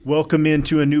Welcome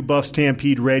into a new Buff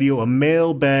Stampede Radio, a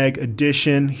mailbag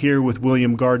edition, here with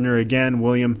William Gardner again.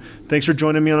 William, thanks for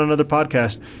joining me on another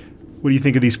podcast. What do you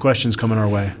think of these questions coming our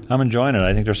way? I'm enjoying it.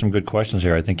 I think there's some good questions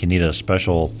here. I think you need a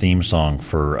special theme song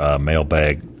for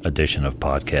mailbag edition of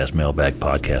podcast, mailbag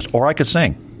podcast. Or I could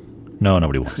sing. No,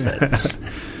 nobody wants that.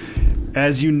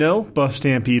 As you know, Buff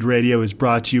Stampede Radio is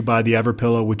brought to you by the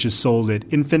Everpillow, which is sold at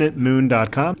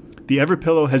infinitemoon.com. The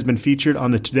Everpillow has been featured on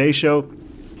the Today Show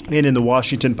and in the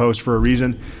Washington Post for a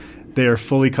reason. They are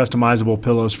fully customizable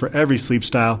pillows for every sleep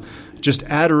style. Just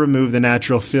add or remove the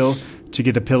natural feel to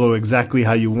get the pillow exactly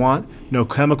how you want. No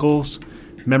chemicals,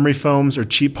 memory foams, or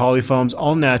cheap polyfoams,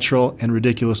 all natural and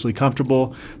ridiculously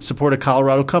comfortable. Support a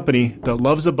Colorado company that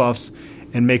loves the Buffs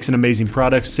and makes an amazing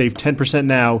product. Save 10%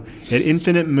 now at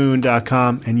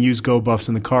infinitemoon.com and use Go Buffs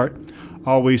in the cart.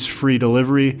 Always free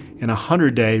delivery and a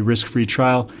 100-day risk-free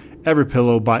trial.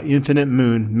 Everpillow by Infinite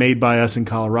Moon, made by us in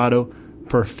Colorado,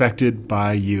 perfected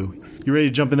by you. You ready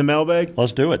to jump in the mailbag?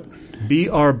 Let's do it.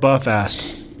 B.R. Buff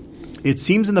asked, it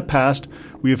seems in the past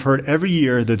we have heard every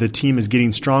year that the team is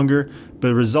getting stronger, but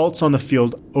the results on the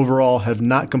field overall have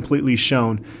not completely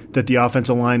shown that the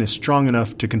offensive line is strong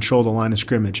enough to control the line of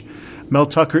scrimmage. Mel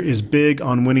Tucker is big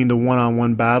on winning the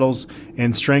one-on-one battles,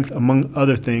 and strength, among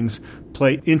other things,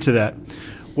 play into that.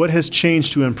 What has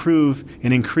changed to improve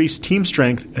and increase team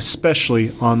strength,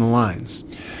 especially on the lines?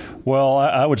 Well,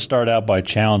 I would start out by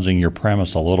challenging your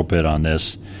premise a little bit on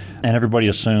this. And everybody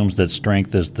assumes that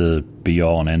strength is the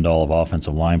be-all and end-all of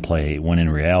offensive line play, when in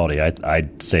reality,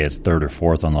 I'd say it's third or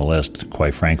fourth on the list,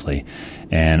 quite frankly.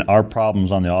 And our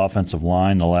problems on the offensive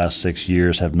line the last 6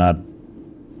 years have not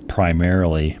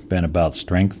primarily been about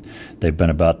strength. They've been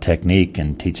about technique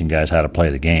and teaching guys how to play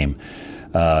the game.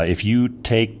 If you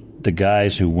take the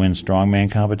guys who win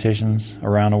strongman competitions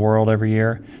around the world every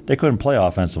year, they couldn't play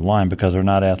offensive line because they're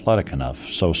not athletic enough.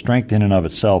 So strength in and of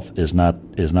itself is not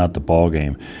the ball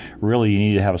game. Really, you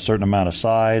need to have a certain amount of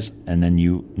size, and then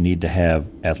you need to have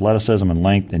athleticism and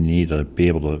length, and you need to be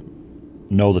able to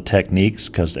know the techniques,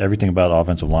 because everything about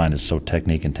offensive line is so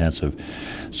technique intensive.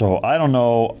 So I don't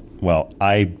know. Well,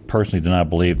 I personally do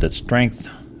not believe that strength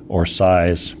or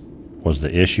size was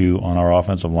the issue on our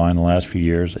offensive line the last few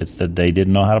years. It's that they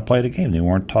didn't know how to play the game. They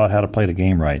weren't taught how to play the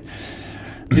game right.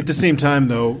 At the same time,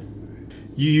 though,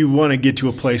 you want to get to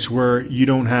a place where you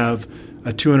don't have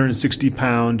a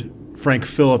 260-pound Frank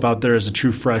Phillip out there as a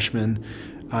true freshman.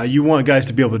 You want guys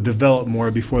to be able to develop more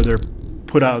before they're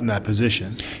put out in that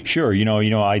position. Sure.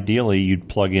 Ideally, you'd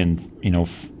plug in,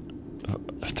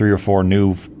 3 or 4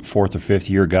 new 4th or 5th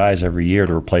year guys every year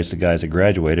to replace the guys that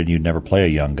graduated. You'd never play a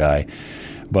young guy.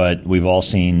 But we've all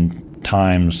seen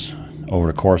times over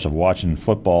the course of watching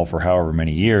football for however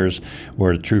many years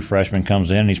where the true freshman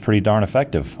comes in and he's pretty darn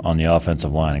effective on the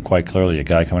offensive line. And quite clearly, a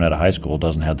guy coming out of high school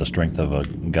doesn't have the strength of a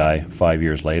guy 5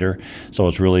 years later. So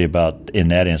it's really about, in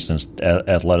that instance,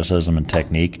 athleticism and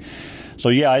technique. So,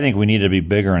 yeah, I think we need to be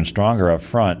bigger and stronger up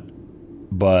front.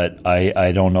 But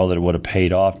I don't know that it would have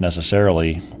paid off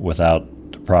necessarily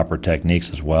without the proper techniques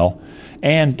as well.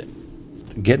 And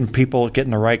getting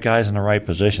the right guys in the right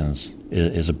positions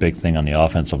is a big thing on the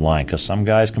offensive line, because some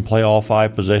guys can play all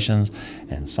 5 positions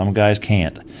and some guys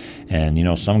can't.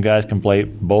 And, some guys can play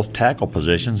both tackle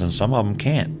positions and some of them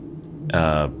can't,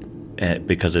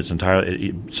 because it's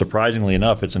surprisingly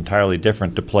enough, it's entirely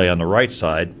different to play on the right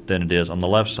side than it is on the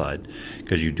left side,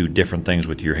 because you do different things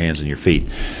with your hands and your feet.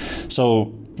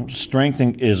 So strength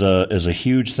is a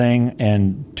huge thing.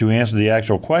 And to answer the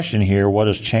actual question here, what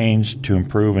has changed to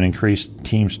improve and increase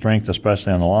team strength,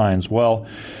 especially on the lines? Well,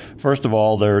 first of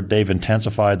all, they've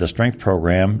intensified the strength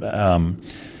program.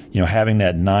 Having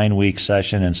that 9-week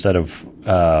session instead of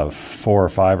 4 or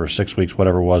 5 or 6 weeks,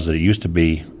 whatever it was that it used to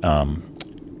be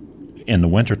in the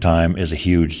wintertime, is a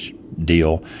huge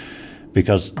deal.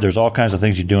 Because there's all kinds of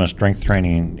things you do in strength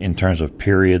training in terms of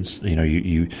periods.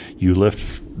 You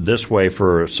lift this way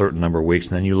for a certain number of weeks,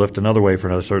 and then you lift another way for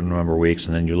another certain number of weeks,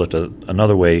 and then you lift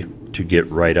another way to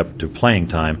get right up to playing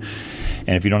time.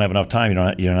 And if you don't have enough time,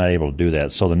 you're not able to do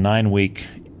that. So the 9-week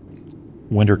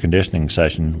winter conditioning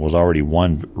session was already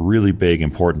one really big,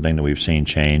 important thing that we've seen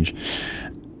change.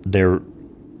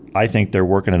 I think they're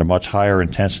working at a much higher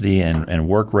intensity and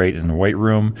work rate in the weight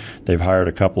room. They've hired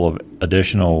a couple of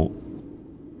additional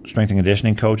strength and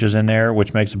conditioning coaches in there,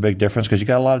 which makes a big difference because you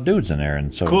got a lot of dudes in there.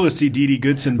 And so cool to see Dede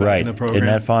Goodson back in the program. Isn't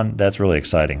that fun? That's really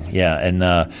exciting. Yeah, and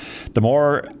the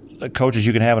more coaches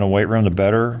you can have in a weight room, the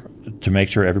better, to make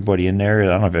sure everybody in there.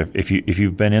 I don't know if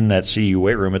you've been in that CU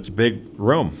weight room, it's a big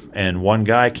room, and one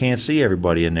guy can't see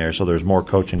everybody in there, so there's more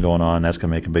coaching going on. That's going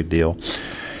to make a big deal.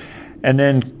 And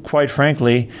then, quite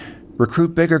frankly,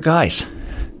 recruit bigger guys,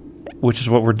 which is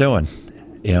what we're doing.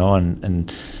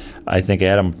 and I think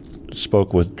Adam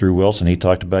spoke with Drew Wilson. He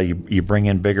talked about you bring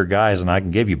in bigger guys, and I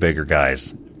can give you bigger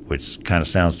guys, which kind of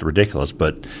sounds ridiculous,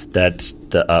 but that's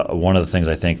one of the things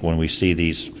I think when we see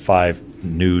these 5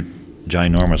 new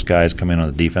ginormous guys come in on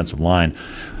the defensive line,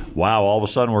 wow, all of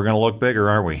a sudden we're going to look bigger,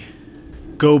 aren't we?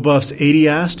 Go Buffs 80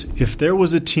 asked, if there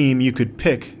was a team you could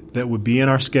pick that would be in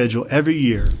our schedule every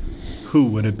year, who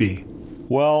would it be?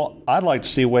 Well, I'd like to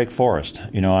see Wake Forest.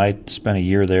 I spent a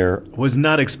year there. Was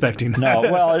not expecting that. No,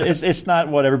 well, it's not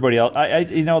what everybody else.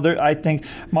 I think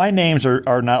my names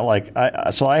are not like.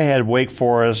 So I had Wake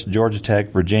Forest, Georgia Tech,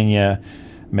 Virginia,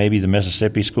 maybe the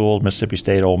Mississippi schools, Mississippi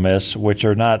State, Ole Miss, which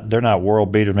they're not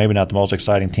world beaters, maybe not the most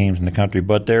exciting teams in the country,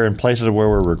 but they're in places where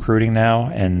we're recruiting now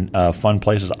and fun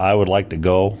places I would like to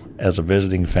go as a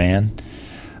visiting fan.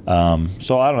 So I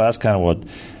don't know. That's kind of what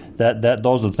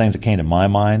those are the things that came to my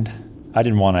mind. I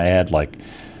didn't want to add I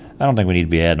don't think we need to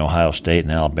be adding Ohio State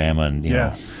and Alabama and you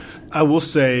know. I will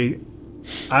say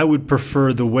I would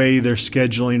prefer the way they're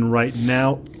scheduling right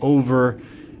now over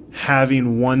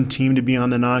having one team to be on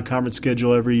the non-conference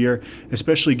schedule every year,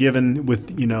 especially given with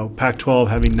Pac-12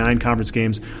 having 9 conference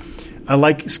games. I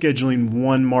like scheduling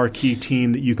one marquee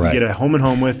team that you can get a home and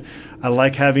home with. I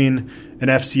like having an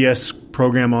FCS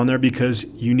program on there because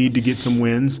you need to get some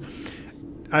wins.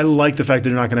 I like the fact that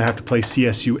they're not going to have to play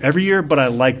CSU every year, but I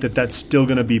like that that's still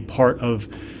going to be part of,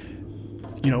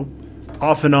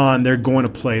 off and on, they're going to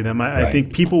play them. I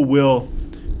think people will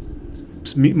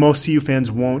 – most CU fans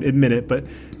won't admit it, but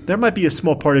there might be a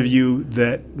small part of you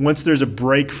that once there's a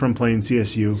break from playing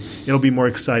CSU, it'll be more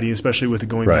exciting, especially with it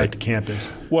going back to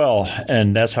campus. Well,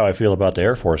 and that's how I feel about the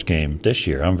Air Force game this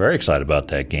year. I'm very excited about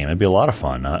that game. It'd be a lot of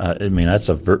fun. I mean, that's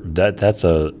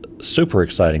a super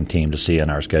exciting team to see on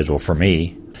our schedule for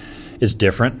me. It's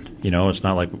different. It's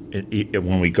not like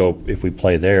when we go, if we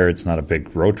play there, it's not a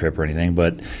big road trip or anything,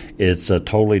 but it's a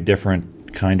totally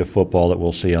different kind of football that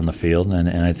we'll see on the field, and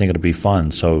I think it'll be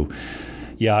fun. So,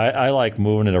 yeah, I like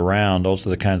moving it around. Those are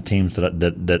the kind of teams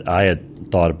that I had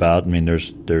thought about. I mean,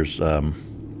 there's we're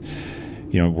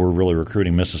really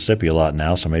recruiting Mississippi a lot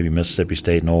now, so maybe Mississippi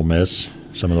State and Ole Miss,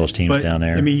 some of those teams down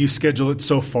there. I mean, you schedule it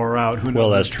so far out. Who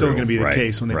knows? That's still going to be the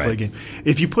case when they play a game.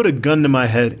 If you put a gun to my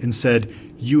head and said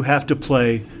you have to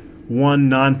play one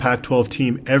non-Pac-12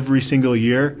 team every single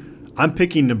year, I'm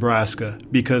picking Nebraska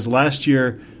because last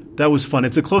year that was fun.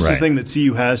 It's the closest thing that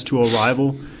CU has to a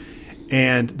rival,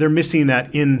 and they're missing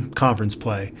that in conference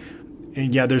play.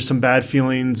 And, yeah, there's some bad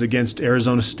feelings against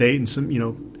Arizona State, and some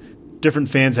different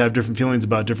fans have different feelings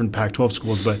about different Pac-12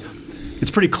 schools, but it's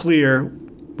pretty clear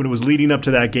when it was leading up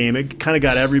to that game, it kind of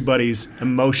got everybody's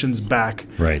emotions back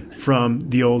from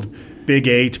the old Big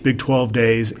 8, Big 12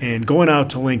 days, and going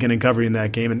out to Lincoln and covering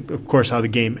that game, and of course how the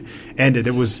game ended.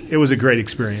 It was a great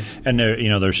experience. And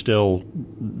there's still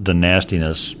the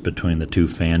nastiness between the two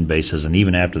fan bases, and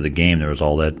even after the game, there was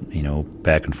all that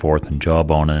back and forth and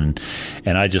jawboning.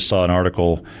 And I just saw an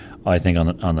article, I think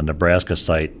on the Nebraska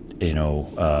site, doing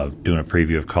a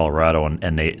preview of Colorado,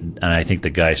 and I think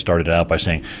the guy started out by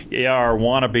saying, "Yeah, our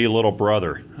wannabe little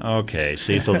brother." Okay,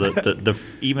 see, so the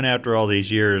even after all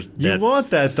these years, you want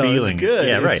that though. Feeling, it's good,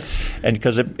 yeah, right, and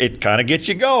because it kind of gets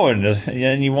you going,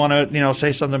 and you want to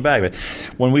say something back. But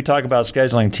when we talk about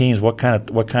scheduling teams, what kind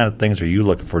of things are you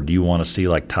looking for? Do you want to see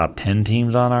like top 10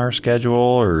 teams on our schedule,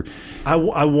 or I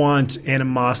want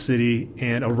animosity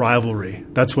and a rivalry.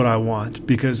 That's what I want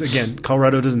because again,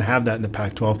 Colorado doesn't have that in the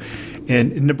Pac-12,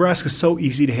 and Nebraska's so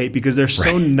easy to hate because they're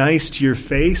so nice to your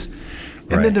face.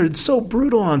 And then they're so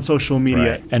brutal on social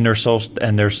media. Right. And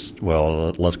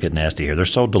let's get nasty here. They're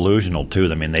so delusional,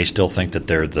 too. I mean, they still think that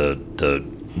they're the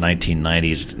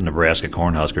 1990s Nebraska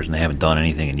Cornhuskers, and they haven't done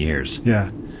anything in years.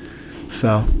 Yeah.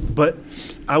 So, but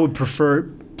I would prefer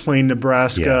playing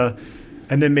Nebraska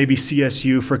and then maybe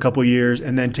CSU for a couple years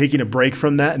and then taking a break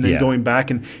from that and then going back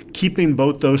and keeping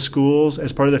both those schools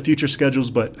as part of the future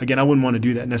schedules. But, again, I wouldn't want to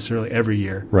do that necessarily every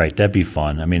year. Right. That'd be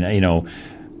fun. I mean,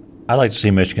 I'd like to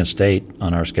see Michigan State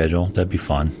on our schedule. That'd be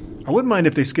fun. I wouldn't mind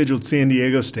if they scheduled San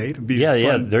Diego State. It'd be a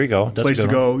fun there you go. That's place to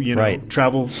go,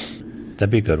 travel. That'd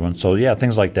be a good one. So, yeah,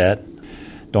 things like that.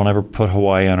 Don't ever put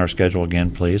Hawaii on our schedule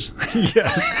again, please.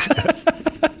 Yes.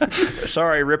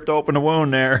 Sorry, ripped open a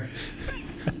wound there.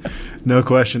 No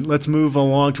question. Let's move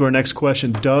along to our next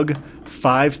question. Doug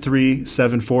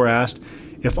 5374 asked,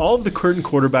 if all of the current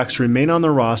quarterbacks remain on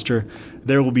the roster,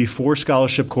 there will be 4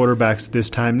 scholarship quarterbacks this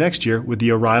time next year with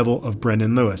the arrival of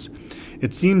Brendan Lewis.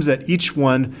 It seems that each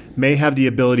one may have the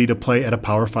ability to play at a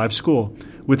Power 5 school.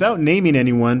 Without naming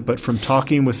anyone, but from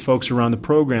talking with folks around the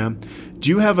program, do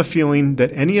you have a feeling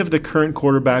that any of the current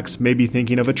quarterbacks may be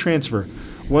thinking of a transfer?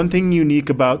 One thing unique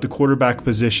about the quarterback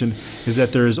position is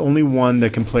that there is only one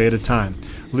that can play at a time.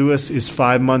 Lewis is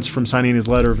 5 months from signing his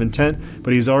letter of intent,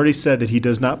 but he's already said that he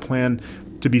does not plan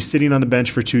to be sitting on the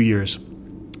bench for 2 years.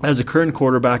 As a current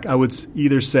quarterback, I would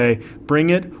either say, bring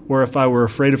it, or if I were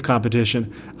afraid of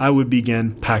competition, I would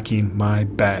begin packing my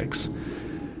bags.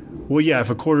 Well, yeah, if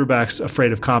a quarterback's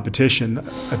afraid of competition,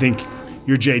 I think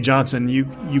you're Jay Johnson. You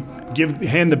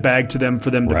hand the bag to them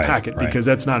for them to pack it, because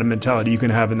that's not a mentality you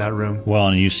can have in that room. Well,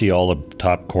 and you see all the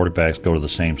top quarterbacks go to the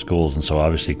same schools, and so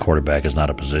obviously quarterback is not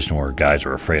a position where guys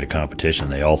are afraid of competition.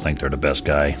 They all think they're the best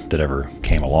guy that ever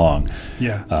came along.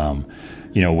 Yeah.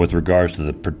 With regards to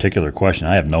the particular question,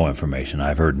 I have no information.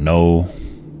 I've heard no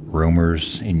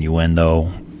rumors,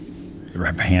 innuendo,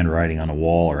 handwriting on the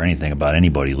wall, or anything about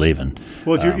anybody leaving.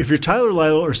 Well, if you're Tyler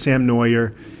Lytle or Sam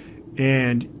Neuer,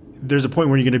 and there's a point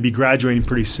where you're going to be graduating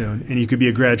pretty soon, and you could be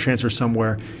a grad transfer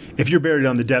somewhere, if you're buried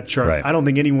on the depth chart, I don't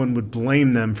think anyone would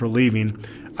blame them for leaving.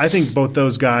 I think both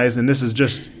those guys, and this is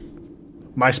just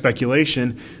my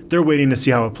speculation, they're waiting to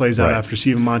see how it plays out after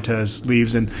Steven Montez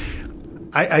leaves, and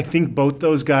I think both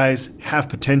those guys have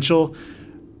potential.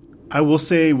 I will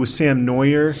say with Sam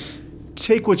Neuer,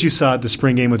 take what you saw at the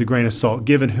spring game with a grain of salt,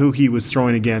 given who he was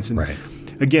throwing against. And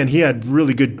again, he had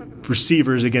really good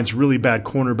receivers against really bad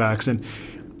cornerbacks, and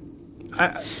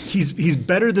he's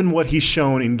better than what he's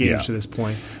shown in games to this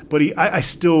point. But I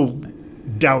still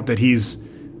doubt that he's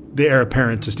the heir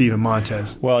apparent to Steven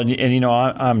Montez. Well, and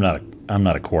I'm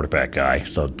not a quarterback guy,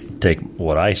 so take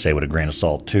what I say with a grain of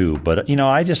salt too. But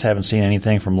I just haven't seen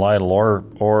anything from Lytle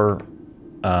or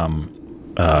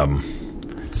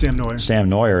Sam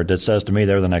Neuer that says to me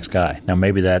they're the next guy. Now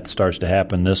maybe that starts to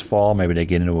happen this fall. Maybe they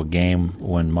get into a game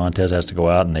when Montez has to go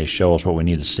out and they show us what we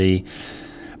need to see.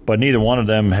 But neither one of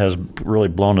them has really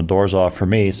blown the doors off for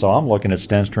me. So I'm looking at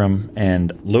Stenstrom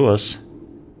and Lewis,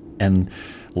 and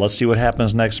let's see what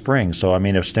happens next spring. So, I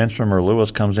mean, if Stenstrom or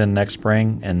Lewis comes in next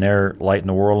spring and they're lighting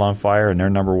the world on fire and they're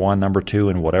number one, number two,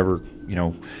 and whatever,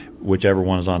 whichever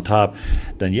one is on top,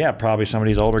 then, probably some of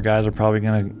these older guys are probably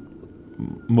going to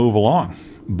move along.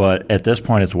 But at this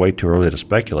point, it's way too early to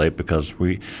speculate because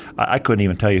I couldn't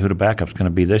even tell you who the backup's going to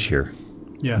be this year.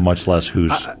 Yeah. Much less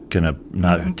who's going to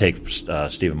not take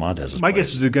Steven Montez's My place.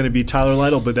 guess is it's going to be Tyler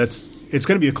Lytle, but it's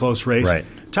going to be a close race. Right.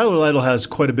 Tyler Lytle has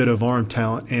quite a bit of arm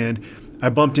talent, and I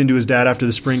bumped into his dad after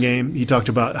the spring game. He talked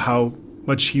about how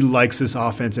much he likes this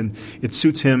offense, and it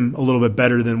suits him a little bit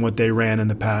better than what they ran in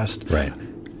the past. Right.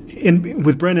 And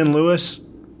with Brendan Lewis,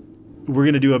 we're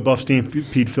going to do a Buff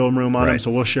Stampede film room on him, so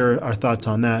we'll share our thoughts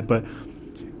on that. But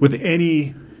with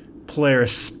any player,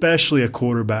 especially a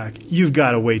quarterback, you've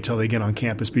got to wait till they get on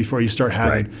campus before you start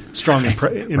having strong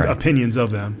opinions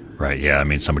of them. Right. Yeah. I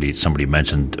mean, somebody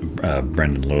mentioned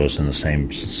Brendan Lewis in the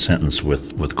same sentence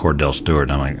with Cordell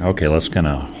Stewart. And I'm like, okay, let's kind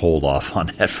of hold off on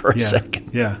that for a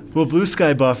second. Yeah. Well, Blue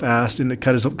Sky Buff asked, and it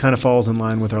kind of falls in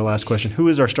line with our last question: who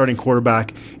is our starting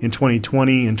quarterback in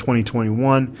 2020 and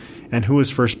 2021, and who is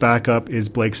first backup? Is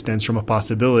Blake Stenstrom a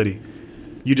possibility?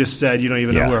 You just said you don't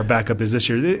even know who our backup is this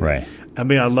year. Right. I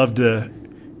mean, I'd love to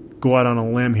go out on a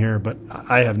limb here, but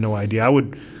I have no idea. I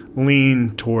would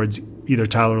lean towards either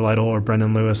Tyler Lytle or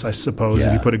Brendan Lewis, I suppose,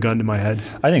 if you put a gun to my head.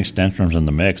 I think Stenstrom's in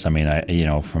the mix. I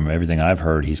mean, from everything I've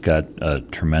heard, he's got a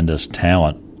tremendous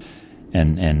talent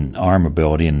and arm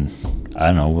ability, and I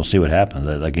don't know. We'll see what happens.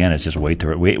 Again, it's just wait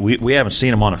till we haven't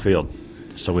seen him on the field,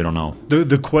 so we don't know.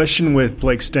 The question with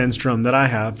Blake Stenstrom that I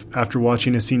have after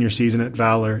watching his senior season at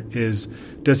Valor is,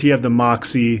 does he have the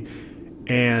moxie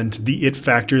and the it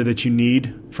factor that you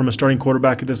need from a starting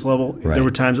quarterback at this level? Right. There were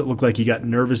times it looked like he got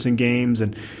nervous in games,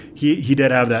 and he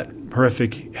did have that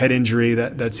horrific head injury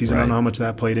that season. I don't know how much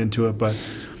that played into it, but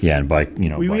and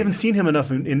we haven't seen him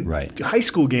enough in high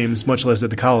school games, much less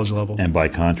at the college level. And by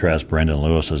contrast, Brendan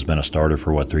Lewis has been a starter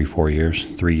for 3 years,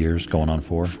 3 years, going on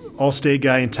 4. All-state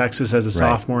guy in Texas as a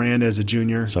sophomore and as a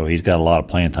junior. So he's got a lot of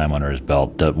playing time under his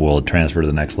belt. Will it transfer to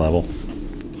the next level?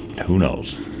 Who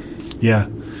knows? Yeah.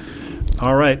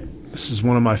 All right. This is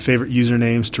one of my favorite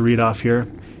usernames to read off here.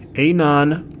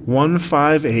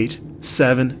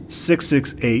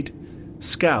 Anon15876668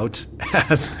 Scout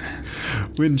asked,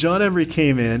 when John Emery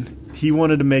came in, he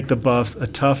wanted to make the Buffs a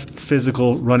tough,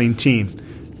 physical running team.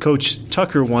 Coach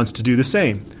Tucker wants to do the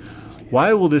same.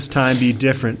 Why will this time be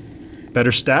different?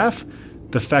 Better staff?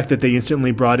 The fact that they instantly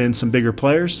brought in some bigger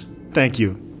players? Thank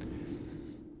you.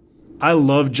 I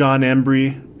love John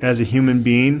Emery as a human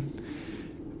being,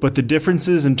 but the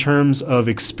differences in terms of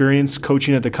experience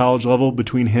coaching at the college level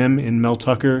between him and Mel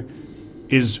Tucker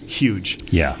is huge.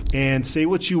 Yeah. And say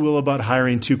what you will about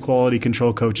hiring 2 quality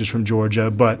control coaches from Georgia,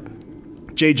 but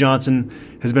Jay Johnson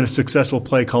has been a successful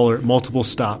play caller at multiple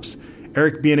stops.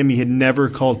 Eric Bieniemy had never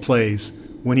called plays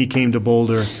when he came to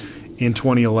Boulder in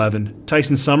 2011.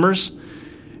 Tyson Summers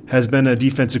has been a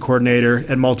defensive coordinator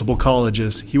at multiple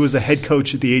colleges. He was a head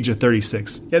coach at the age of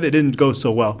 36. Yeah, that didn't go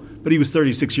so well, but he was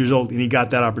 36 years old, and he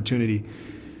got that opportunity.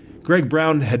 Greg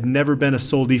Brown had never been a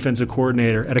sole defensive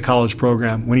coordinator at a college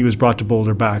program when he was brought to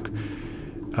Boulder back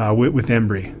with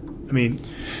Embry. I mean,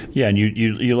 yeah, and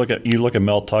you look at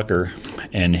Mel Tucker,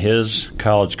 and his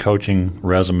college coaching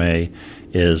resume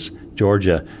is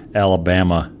Georgia,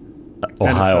 Alabama,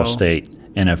 Ohio NFL.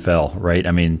 State, NFL, right?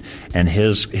 I mean, and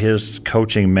his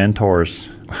coaching mentors,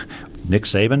 Nick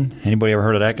Saban. Anybody ever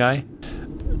heard of that guy?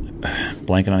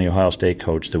 Blanking on the Ohio State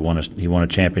coach that won a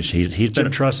championship. He's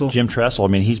Jim Tressel. Jim Tressel. I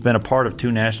mean, he's been a part of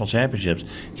 2 national championships.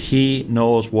 He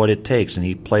knows what it takes, and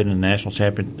he played in the national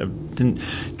champion.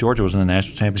 Georgia was in the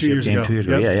national championship game 2 years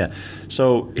ago. Yep. Yeah.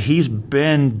 So he's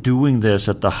been doing this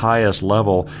at the highest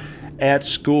level at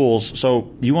schools.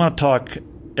 So you want to talk?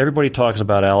 Everybody talks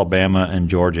about Alabama and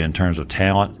Georgia in terms of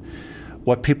talent.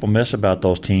 What people miss about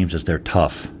those teams is they're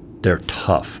tough. They're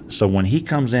tough. So when he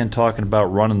comes in talking about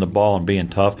running the ball and being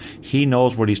tough, he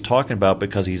knows what he's talking about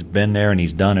because he's been there and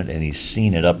he's done it and he's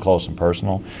seen it up close and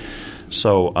personal.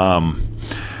 So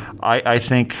I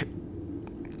think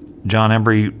John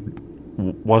Embry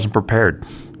wasn't prepared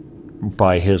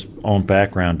by his own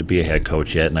background to be a head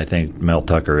coach yet, and I think Mel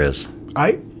Tucker is.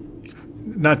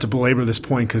 Not to belabor this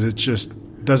point because it just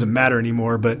doesn't matter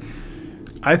anymore, but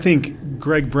I think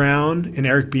Greg Brown and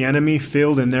Eric Bieniemy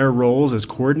failed in their roles as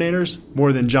coordinators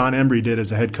more than John Embry did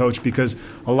as a head coach, because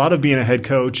a lot of being a head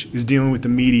coach is dealing with the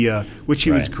media, which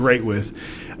he was great with.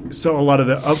 So a lot of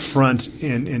the upfront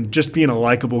and just being a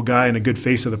likable guy and a good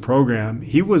face of the program,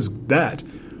 he was that.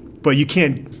 But you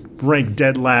can't rank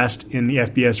dead last in the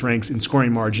FBS ranks in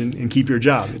scoring margin and keep your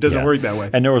job. It doesn't work that way.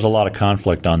 And there was a lot of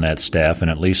conflict on that staff, and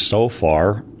at least so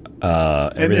far,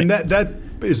 and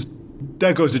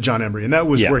that goes to John Embry, and that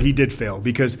was where he did fail,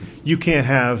 because you can't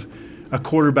have a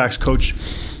quarterback's coach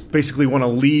basically want to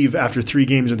leave after 3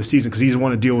 games of the season because he doesn't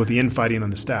want to deal with the infighting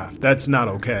on the staff. That's not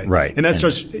okay. Right. And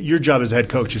starts your job as a head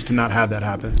coach is to not have that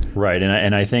happen. Right.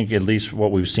 And I think at least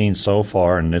what we've seen so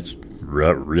far, and it's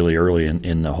really early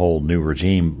in the whole new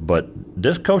regime, but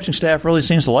this coaching staff really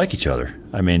seems to like each other.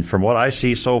 I mean, from what I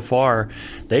see so far,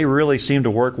 they really seem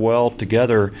to work well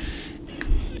together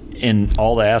in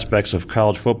all the aspects of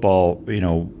college football,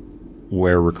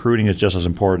 where recruiting is just as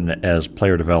important as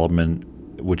player development,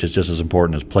 which is just as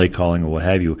important as play calling or what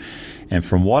have you. And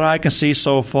from what I can see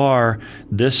so far,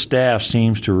 this staff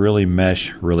seems to really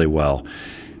mesh really well.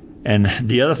 And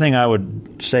the other thing I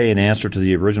would say in answer to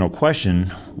the original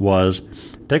question was,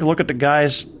 take a look at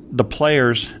the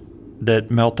players that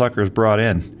Mel Tucker has brought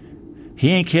in. He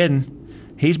ain't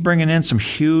kidding. He's bringing in some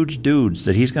huge dudes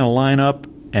that he's going to line up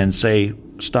and say,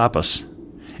 stop us.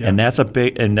 Yeah. And that's a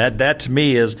big, and that to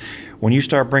me is, when you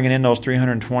start bringing in those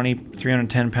 320,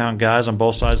 310-pound guys on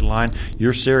both sides of the line,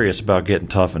 you're serious about getting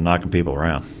tough and knocking people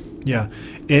around. Yeah,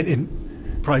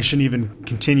 and probably shouldn't even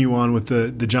continue on with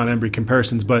the John Embry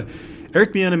comparisons, but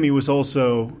Eric Bieniemy was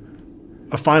also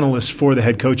a finalist for the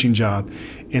head coaching job.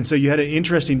 And so you had an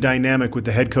interesting dynamic with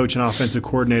the head coach and offensive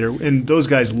coordinator, and those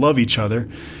guys love each other,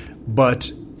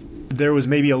 but there was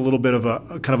maybe a little bit of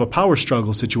a kind of a power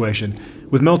struggle situation.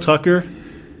 With Mel Tucker,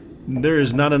 there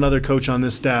is not another coach on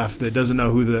this staff that doesn't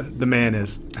know who the man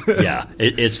is. Yeah,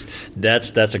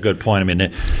 that's a good point. I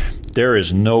mean, there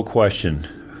is no question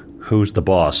who's the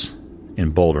boss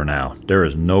in Boulder now. There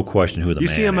is no question who the man is.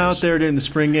 You see him out there during the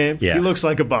spring game? Yeah. He looks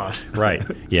like a boss. Right,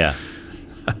 yeah.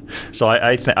 So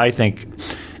I think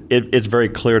it's very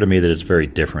clear to me that it's very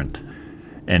different.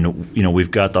 And,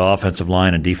 we've got the offensive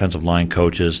line and defensive line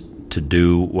coaches to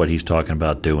do what he's talking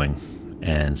about doing.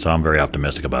 And so I'm very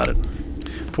optimistic about it.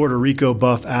 Puerto Rico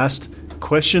Buff asked,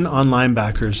 question on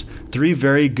linebackers. 3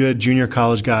 very good junior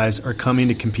college guys are coming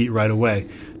to compete right away.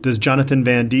 Does Jonathan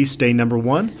Van D stay number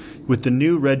 1? With the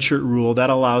new redshirt rule, that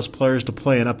allows players to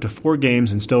play in up to 4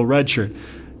 games and still redshirt.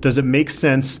 Does it make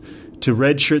sense to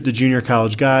redshirt the junior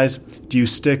college guys? Do you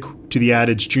stick to the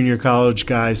adage junior college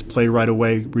guys play right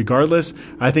away regardless?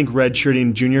 I think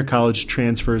redshirting junior college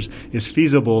transfers is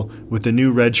feasible with the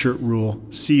new redshirt rule.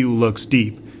 CU looks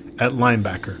deep at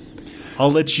linebacker.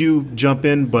 I'll let you jump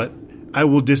in, but I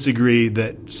will disagree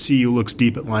that CU looks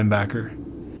deep at linebacker.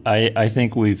 I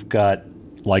think we've got,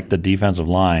 like the defensive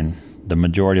line, the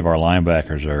majority of our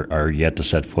linebackers are yet to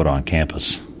set foot on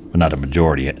campus. Well, not a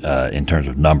majority in terms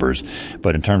of numbers,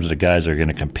 but in terms of the guys that are going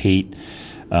to compete,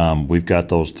 we've got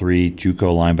those 3 JUCO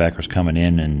linebackers coming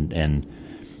in, and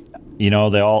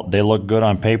they look good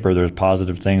on paper. There's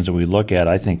positive things that we look at.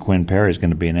 I think Quinn Perry is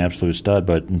going to be an absolute stud,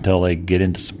 but until they get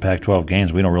into some Pac-12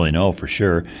 games, we don't really know for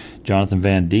sure. Jonathan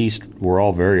Van Diest, we're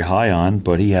all very high on,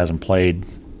 but he hasn't played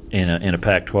in a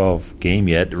Pac-12 game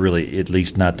yet, really, at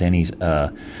least not to any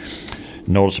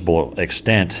noticeable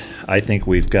extent. I think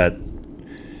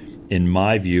in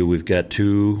my view, we've got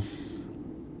two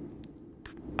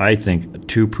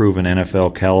proven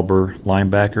NFL caliber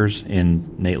linebackers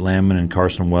in Nate Landman and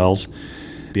Carson Wells.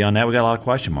 Beyond that, we got a lot of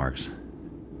question marks.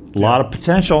 A lot of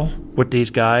potential with these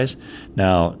guys.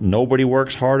 Now, nobody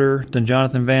works harder than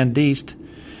Jonathan Van Diest,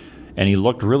 and he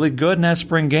looked really good in that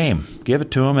spring game. Give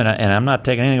it to him, and I'm not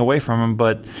taking anything away from him,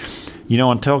 but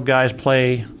until guys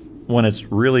play when it's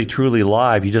really, truly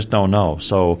live, you just don't know.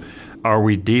 So are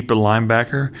we deep at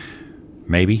linebacker?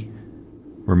 Maybe.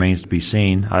 Remains to be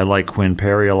seen. I like Quinn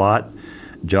Perry a lot.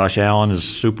 Josh Allen is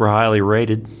super highly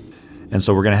rated, and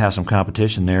so we're going to have some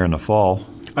competition there in the fall.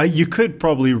 You could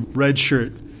probably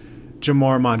redshirt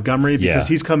Jamar Montgomery because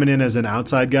he's coming in as an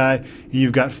outside guy.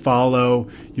 You've got Follow,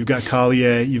 you've got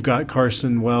Collier, you've got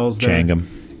Carson Wells there.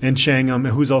 Changham,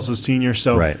 who's also senior.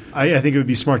 So right. I think it would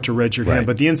be smart to redshirt him.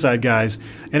 But the inside guys,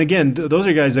 and again, those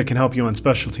are guys that can help you on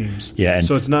special teams. Yeah,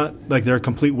 so it's not like they're a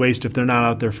complete waste if they're not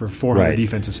out there for 400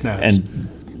 defensive snaps. And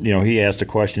he asked a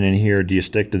question in here, do you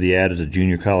stick to the adage that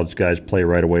junior college guys play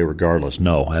right away regardless?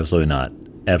 No, absolutely not.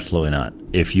 Absolutely not.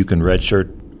 If you can redshirt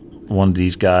one of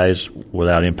these guys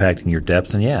without impacting your depth,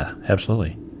 then yeah,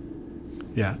 absolutely.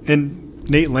 Yeah, and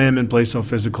Nate Landman plays so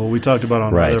physical. We talked about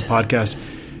on other podcasts.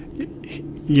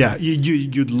 Yeah,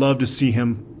 you'd love to see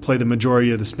him play the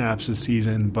majority of the snaps this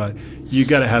season, but you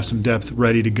got to have some depth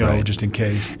ready to go just in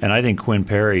case. And I think Quinn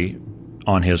Perry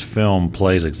on his film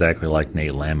plays exactly like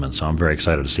Nate Landman, so I'm very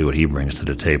excited to see what he brings to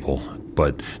the table.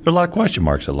 But there are a lot of question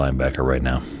marks at linebacker right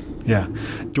now. Yeah.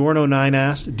 Dorno9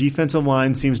 asked, defensive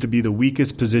line seems to be the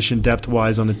weakest position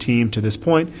depth-wise on the team to this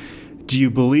point. Do you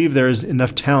believe there is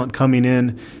enough talent coming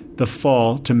in the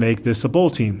fall to make this a bowl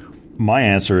team? My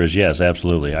answer is yes,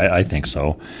 absolutely. I think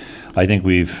so. I think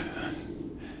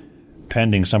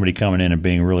pending somebody coming in and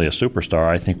being really a superstar,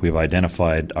 I think we've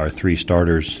identified our three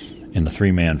starters in the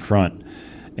three-man front.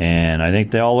 And I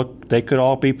think they could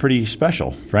all be pretty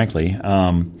special, frankly.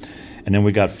 And then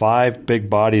we got 5 big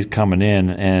bodies coming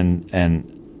in,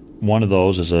 and one of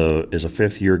those is a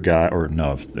fifth-year guy, or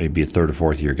no, maybe a third or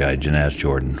fourth-year guy, Janaz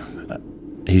Jordan.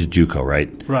 He's a JUCO,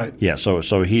 right? Right. Yeah, so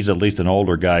he's at least an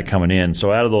older guy coming in.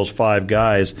 So out of those 5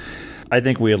 guys, I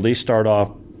think we at least start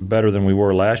off better than we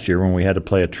were last year when we had to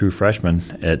play a true freshman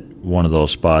at one of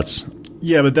those spots.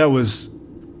 Yeah, but that was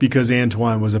because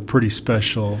Antoine was a pretty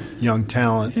special young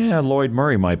talent. Yeah, Lloyd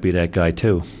Murray might be that guy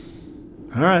too.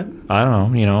 All right. I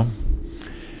don't know,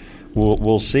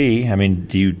 We'll see. I mean,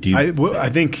 do you? I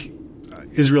think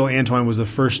Israel Antoine was the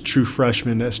first true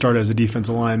freshman that started as a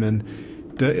defensive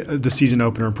lineman, the season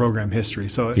opener in program history.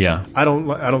 So yeah, I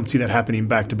don't see that happening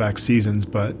back-to-back seasons.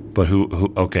 But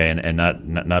who? Okay, and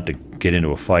not to get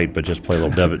into a fight, but just play a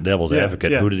little devil's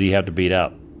advocate. Who did he have to beat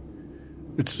out?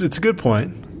 It's a good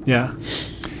point. Yeah.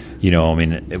 I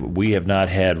mean, we have not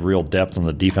had real depth on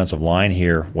the defensive line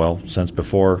here. Well, since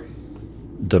before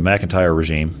the McIntyre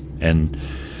regime, and.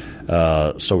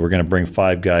 So we're going to bring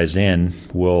 5 guys in.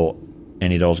 Will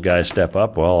any of those guys step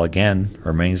up? Well, again,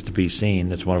 remains to be seen.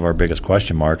 That's one of our biggest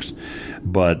question marks.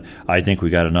 But I think we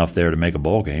got enough there to make a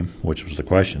bowl game, which was the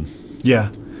question.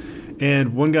 Yeah.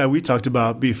 And one guy we talked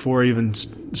about before even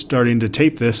starting to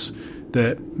tape this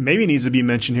that maybe needs to be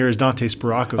mentioned here is Dante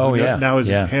Sparaco. Oh, yeah. Now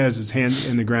has his hand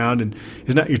in the ground and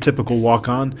is not your typical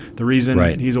walk-on. The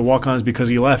reason he's a walk-on is because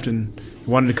he left and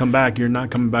wanted to come back. You're not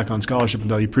coming back on scholarship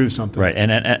until you prove something. Right.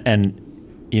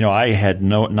 And I had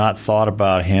not thought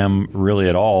about him really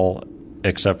at all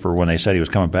except for when they said he was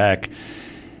coming back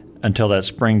until that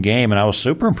spring game, and I was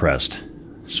super impressed.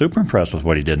 Super impressed with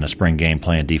what he did in the spring game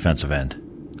playing defensive end.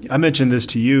 I mentioned this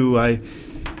to you. I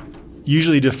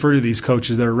usually defer to these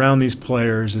coaches that are around these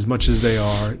players as much as they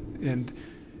are, and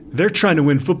they're trying to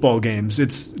win football games.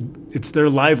 It's their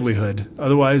livelihood.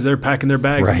 Otherwise, they're packing their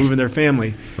bags and moving their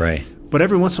family. Right. But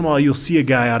every once in a while, you'll see a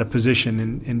guy out of position.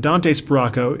 And Dante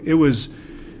Sparaco, it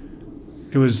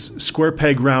was square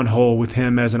peg, round hole with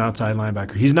him as an outside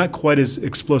linebacker. He's not quite as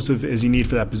explosive as you need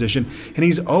for that position. And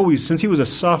he's always, since he was a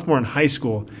sophomore in high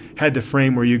school, had the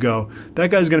frame where you go,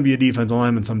 that guy's going to be a defensive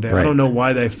lineman someday. Right. I don't know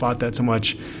why they fought that so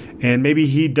much. And maybe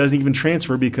he doesn't even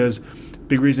transfer because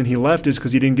big reason he left is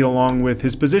because he didn't get along with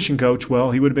his position coach.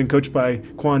 Well, he would have been coached by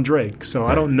Quan Drake. So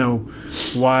I don't know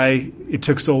why it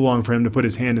took so long for him to put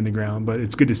his hand in the ground, but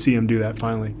it's good to see him do that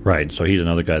finally. Right. So he's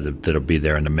another guy that'll be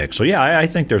there in the mix. So, yeah, I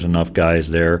think there's enough guys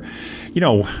there.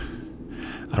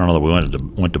 I don't know that we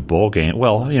went to bowl game.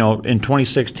 Well, in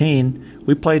 2016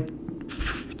 we played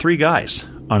 3 guys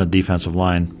on the defensive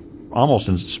line. Almost,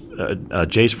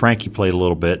 Jace Frankie played a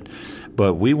little bit,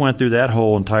 but we went through that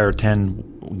whole entire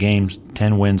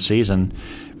 10-win season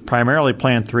primarily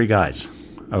playing 3 guys.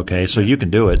 Okay, so you can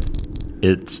do it.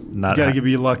 It's not. You got to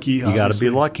be lucky. You got to be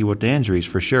lucky with the injuries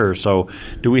for sure. So,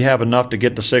 do we have enough to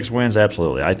get to 6 wins?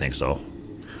 Absolutely, I think so.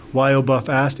 Y.O. Buff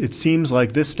asked, it seems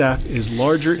like this staff is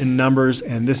larger in numbers,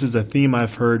 and this is a theme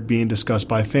I've heard being discussed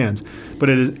by fans. But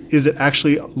is it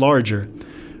actually larger?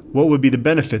 What would be the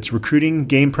benefits? Recruiting,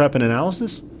 game prep, and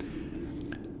analysis?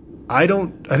 I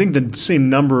think the same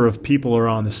number of people are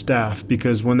on the staff,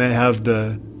 because when they have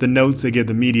the notes they give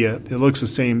the media, it looks the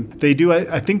same. They do.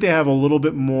 I think they have a little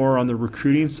bit more on the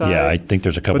recruiting side. Yeah, I think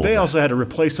there's a couple. But they also had to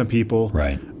replace some people.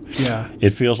 Right. Yeah.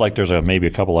 It feels like there's maybe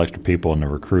a couple extra people in the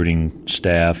recruiting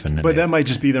staff, but that might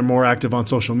just be they're more active on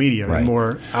social media, right. And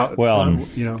more out. Well,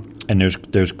 and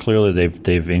there's clearly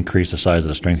they've increased the size of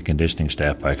the strength and conditioning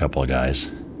staff by a couple of guys.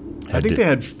 I think they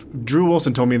had Drew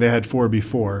Wilson told me they had 4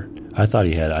 before. I thought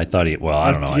he. Well,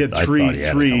 I don't know. He had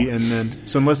three, and then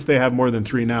so unless they have more than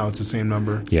 3 now, it's the same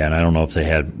number. Yeah, and I don't know if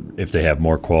they have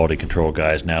more quality control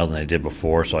guys now than they did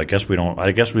before. So I guess we don't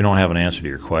have an answer to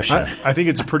your question. I think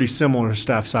it's a pretty similar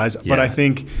staff size, but I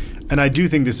think, and I do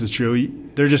think this is true.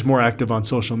 They're just more active on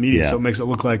social media, so it makes it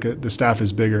look like the staff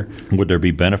is bigger. Would there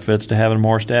be benefits to having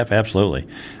more staff? Absolutely.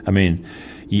 I mean,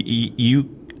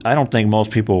 I don't think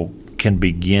most people can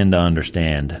begin to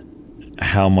understand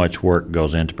how much work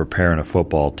goes into preparing a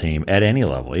football team at any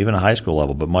level, even a high school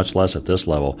level, but much less at this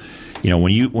level.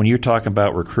 When you're talking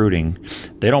about recruiting,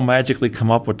 they don't magically come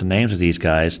up with the names of these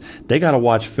guys. They got to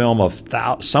watch film of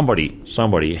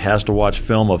somebody has to watch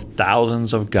film of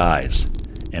thousands of guys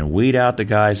and weed out the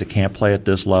guys that can't play at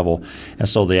this level. And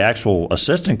so the actual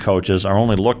assistant coaches are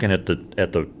only looking at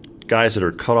the guys that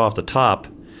are cut off the top.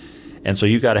 And so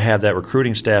you got to have that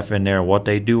recruiting staff in there, and what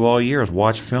they do all year is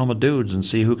watch film of dudes and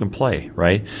see who can play,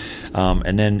 right?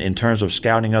 And then in terms of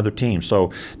scouting other teams,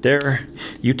 so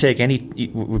you play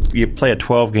a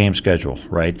 12-game schedule,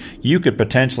 right? You could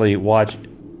potentially watch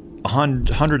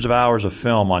hundreds of hours of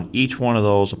film on each one of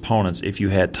those opponents if you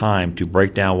had time to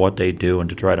break down what they do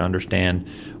and to try to understand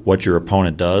what your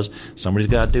opponent does. Somebody's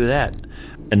got to do that.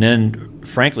 And then,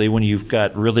 frankly, when you've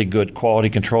got really good quality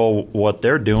control, what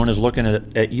they're doing is looking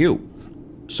at you.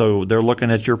 So they're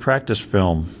looking at your practice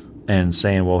film and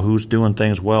saying, well, who's doing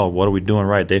things well? What are we doing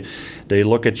right? They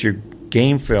look at your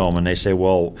game film and they say,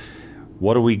 well,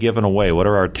 what are we giving away? What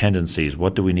are our tendencies?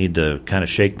 What do we need to kind of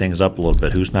shake things up a little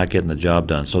bit? Who's not getting the job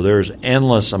done? So there's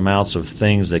endless amounts of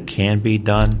things that can be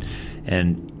done,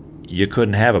 and you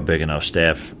couldn't have a big enough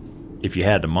staff if you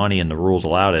had the money and the rules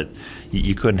allowed it.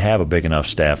 You couldn't have a big enough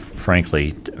staff,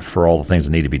 frankly, for all the things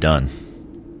that need to be done.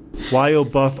 Y.O.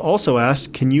 Buff also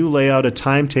asked, can you lay out a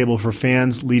timetable for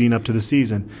fans leading up to the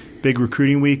season? Big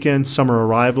recruiting weekend, summer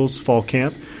arrivals, fall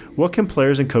camp. What can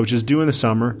players and coaches do in the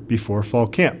summer before fall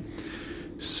camp?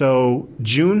 So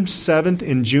June 7th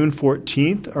and June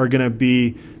 14th are going to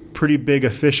be pretty big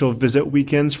official visit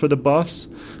weekends for the Buffs.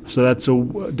 So that's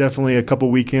definitely a couple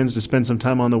weekends to spend some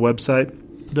time on the website.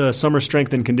 The summer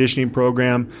strength and conditioning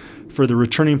program for the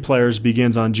returning players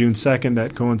begins on June 2nd.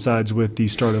 That coincides with the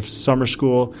start of summer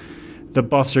school. The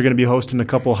Buffs are going to be hosting a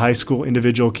couple high school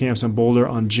individual camps in Boulder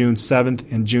on June 7th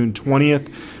and June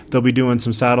 20th. They'll be doing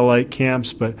some satellite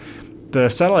camps, but the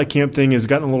satellite camp thing has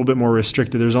gotten a little bit more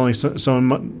restricted. There's only so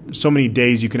many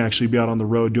days you can actually be out on the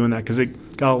road doing that because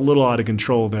it got a little out of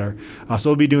control there.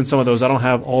 So they'll be doing some of those. I don't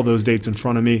have all those dates in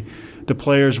front of me. The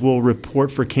players will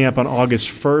report for camp on August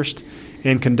 1st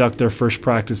and conduct their first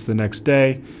practice the next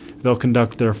day. They'll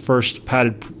conduct their first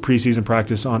padded preseason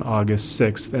practice on August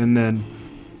 6th. And then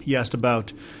he asked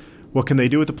about what can they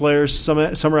do with the players.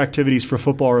 Summer activities for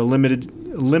football are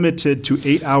limited to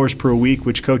 8 hours per week,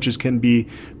 which coaches can be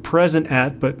present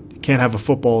at but can't have a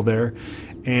football there.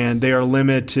 And they are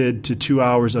limited to 2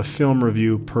 hours of film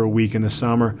review per week in the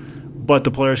summer. But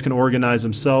the players can organize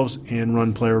themselves and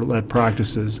run player-led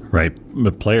practices. Right.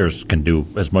 The players can do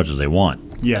as much as they want.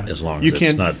 Yeah. As long as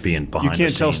it's not being behind the scenes. You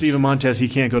can't tell Steven Montez he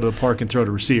can't go to the park and throw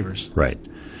to receivers. Right.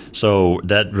 So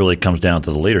that really comes down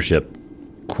to the leadership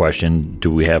question.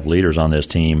 Do we have leaders on this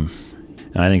team?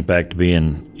 And I think back to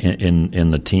being in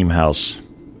the team house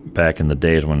back in the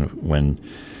days when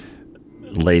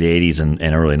late 80s and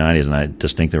early 90s, and I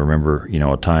distinctly remember,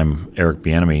 a time Eric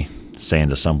Bieniemy saying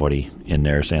to somebody in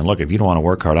there, saying, look, if you don't want to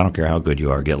work hard, I don't care how good you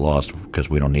are, get lost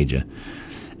because we don't need you.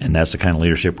 And that's the kind of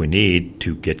leadership we need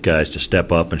to get guys to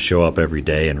step up and show up every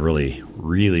day and really,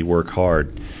 really work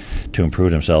hard to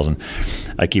improve themselves. And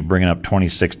I keep bringing up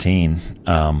 2016.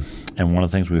 And one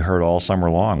of the things we heard all summer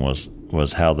long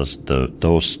was how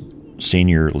those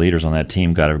senior leaders on that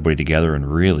team got everybody together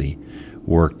and really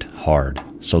worked hard.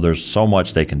 So there's so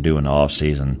much they can do in the off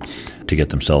season to get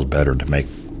themselves better and to make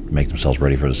themselves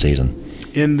ready for the season.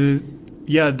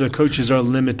 The coaches are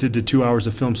limited to 2 hours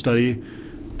of film study,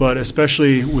 but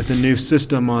especially with the new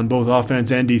system on both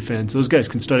offense and defense, those guys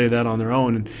can study that on their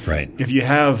own. And right. If you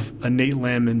have a Nate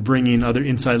Landman bringing other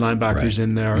inside linebackers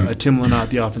in there, a Tim Lynott,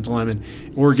 the offensive lineman,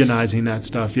 organizing that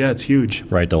stuff, it's huge.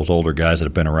 Right, those older guys that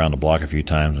have been around the block a few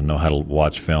times and know how to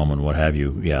watch film and what have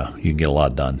you, you can get a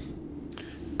lot done.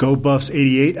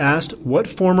 GoBuffs88 asked, what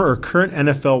former or current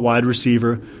NFL wide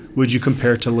receiver would you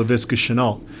compare to Laviska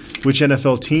Shenault? Which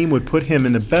NFL team would put him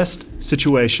in the best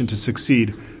situation to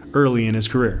succeed early in his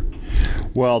career?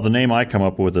 Well, the name I come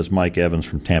up with is Mike Evans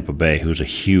from Tampa Bay, who's a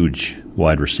huge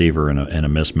wide receiver and a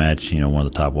mismatch, one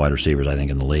of the top wide receivers, I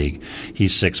think, in the league.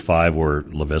 He's 6'5", where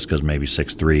Laviska's maybe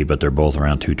 6'3", but they're both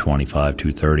around 225,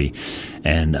 230.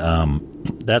 And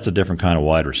that's a different kind of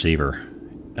wide receiver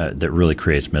that really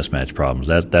creates mismatch problems.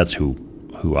 That's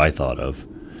who I thought of.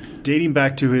 Dating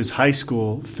back to his high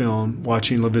school film,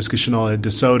 watching Laviska Shenault at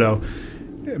DeSoto,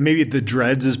 maybe the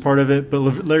dreads is part of it, but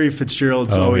Larry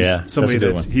Fitzgerald's always somebody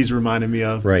he's reminded me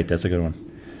of. Right, that's a good one.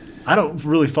 I don't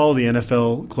really follow the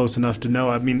NFL close enough to know.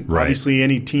 I mean, obviously,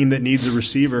 any team that needs a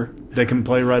receiver, they can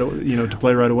play right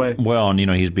away. Well, and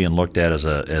he's being looked at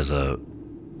as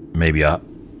maybe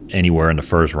anywhere in the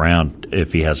first round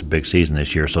if he has a big season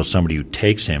this year. So somebody who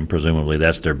takes him, presumably,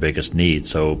 that's their biggest need.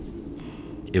 So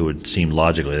it would seem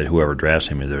logically that whoever drafts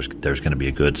him, there's going to be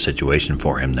a good situation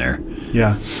for him there.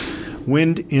 Yeah.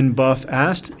 Wind in Buff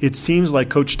asked, it seems like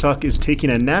Coach Tuck is taking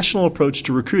a national approach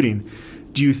to recruiting.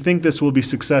 Do you think this will be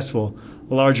successful?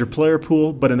 A larger player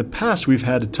pool, but in the past we've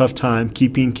had a tough time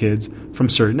keeping kids from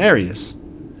certain areas.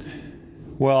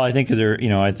 Well, I think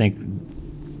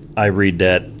I read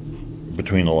that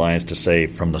between the lines to say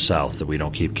from the South, that we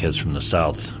don't keep kids from the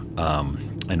South.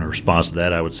 In response to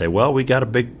that, I would say, well, we got a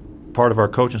big part of our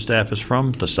coaching staff is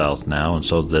from the South now, and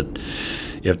so that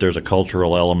if there's a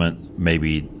cultural element,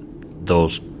 maybe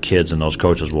those kids and those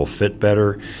coaches will fit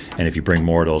better. And if you bring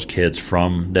more of those kids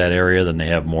from that area, then they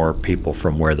have more people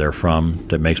from where they're from.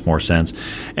 That makes more sense.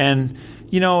 And,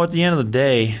 at the end of the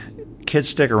day, kids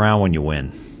stick around when you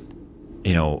win.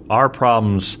 Our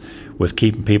problems with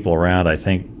keeping people around, I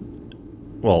think,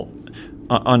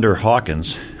 under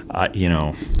Hawkins, I'm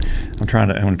going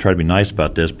to try to be nice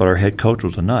about this, but our head coach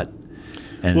was a nut.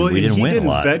 And we didn't win a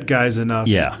lot. He didn't vet guys enough.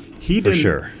 Yeah, for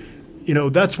sure.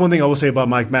 That's one thing I will say about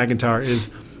Mike McIntyre is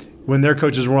when their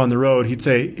coaches were on the road, he'd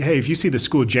say, hey, if you see the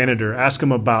school janitor, ask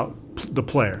him about the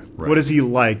player. Right. What is he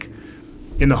like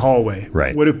in the hallway?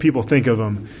 Right. What do people think of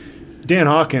him? Dan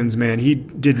Hawkins, man, he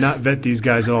did not vet these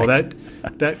guys at all. That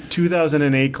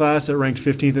 2008 class that ranked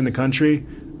 15th in the country,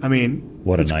 I mean,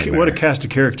 what a nightmare. What a cast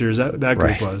of characters that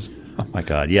group was. Oh my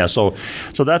God, yeah. So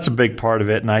that's a big part of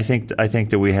it, and I think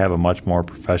that we have a much more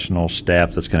professional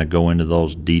staff that's going to go into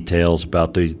those details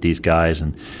about these guys,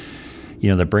 and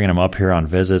they're bringing them up here on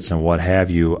visits and what have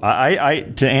you. I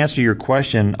to answer your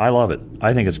question, I love it.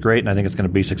 I think it's great, and I think it's going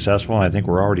to be successful. And I think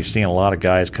we're already seeing a lot of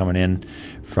guys coming in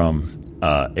from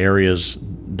areas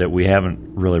that we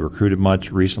haven't really recruited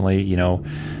much recently.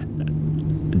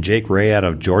 Jake Ray out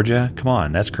of Georgia, come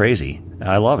on, that's crazy.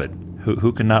 I love it.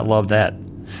 Who can not love that?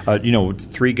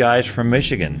 3 guys from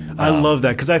Michigan. I love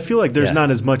that because I feel like there's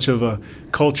not as much of a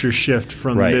culture shift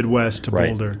from the Midwest to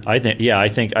Boulder. I think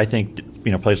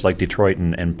places like Detroit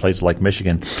and places like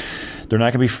Michigan, they're not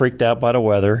going to be freaked out by the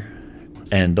weather,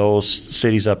 and those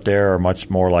cities up there are much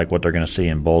more like what they're going to see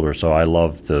in Boulder. So I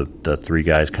love the 3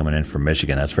 guys coming in from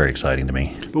Michigan. That's very exciting to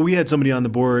me. But we had somebody on the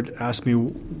board ask me,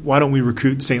 why don't we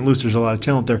recruit St. Louis? There's a lot of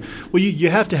talent there. Well, you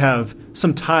have to have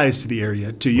some ties to the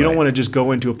area too. You don't want to just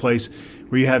go into a place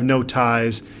where you have no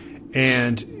ties,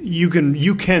 and you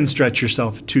can stretch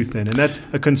yourself too thin. And that's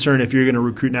a concern if you're going to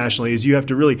recruit nationally, is you have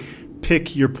to really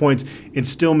pick your points and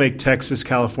still make Texas,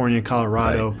 California, and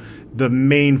Colorado the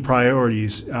main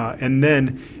priorities. And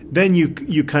then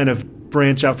you kind of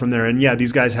branch out from there. And,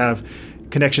 these guys have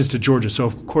connections to Georgia, so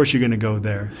of course you're going to go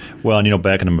there. Well, and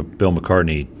back in the Bill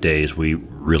McCartney days, we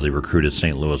really recruited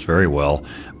St. Louis very well,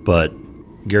 but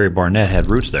Gary Barnett had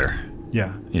roots there.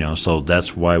 Yeah. So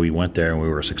that's why we went there and we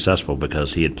were successful,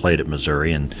 because he had played at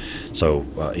Missouri. And so,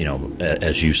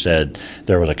 as you said,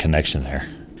 there was a connection there.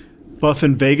 Buff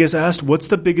in Vegas asked, what's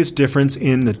the biggest difference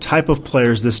in the type of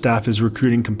players this staff is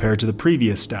recruiting compared to the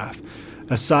previous staff?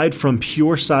 Aside from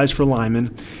pure size for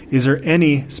linemen, is there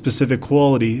any specific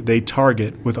quality they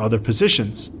target with other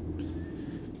positions?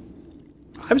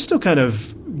 I'm still kind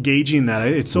of gauging that?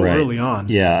 It's so early on.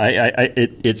 Yeah,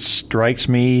 it strikes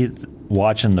me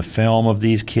watching the film of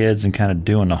these kids and kind of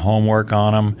doing the homework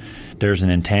on them. There's an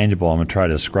intangible. I'm going to try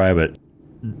to describe it.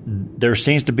 There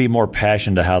seems to be more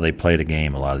passion to how they play the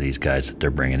game. A lot of these guys that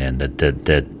they're bringing in,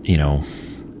 that you know,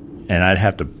 and I'd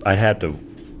have to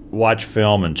watch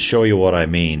film and show you what I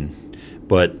mean,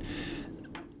 but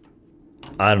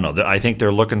I don't know. I think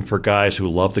they're looking for guys who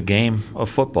love the game of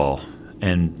football.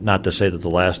 And not to say that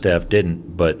the last staff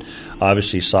didn't, but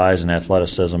obviously size and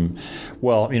athleticism.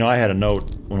 Well, you know, I had a note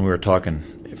when we were talking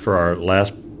for our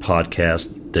last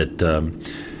podcast that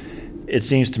it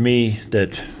seems to me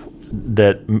that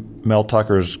Mel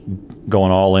Tucker's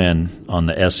going all in on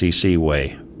the SEC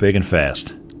way, big and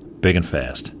fast,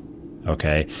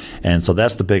 okay? And so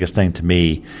that's the biggest thing to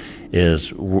me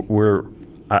is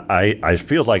I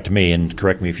feel like to me, and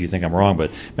correct me if you think I'm wrong,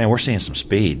 but, man, we're seeing some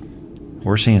speed.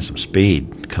 We're seeing some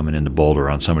speed coming into Boulder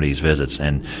on some of these visits.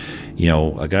 And, you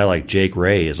know, a guy like Jake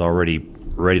Ray is already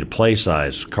ready to play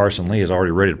size. Carson Lee is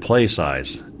already ready to play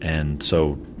size. And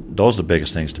so those are the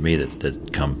biggest things to me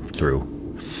that come through.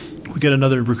 We get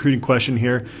another recruiting question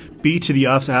here. B to the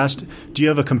Offs asked, do you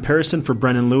have a comparison for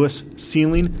Brennan Lewis,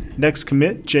 ceiling, next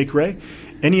commit, Jake Ray?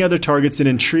 Any other targets that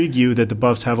intrigue you that the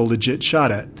Buffs have a legit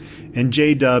shot at? And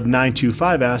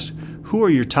JDub925 asked, who are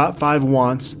your top 5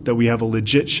 wants that we have a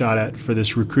legit shot at for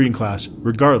this recruiting class,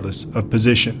 regardless of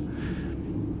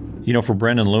position? You know, for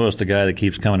Brendan Lewis, the guy that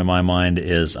keeps coming to my mind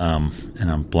is, and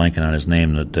I'm blanking on his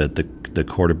name, the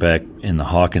quarterback in the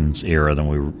Hawkins era. Then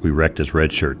we wrecked his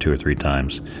red shirt 2 or 3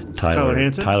 times. Tyler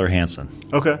Hansen? Tyler Hansen.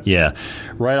 Okay. Yeah.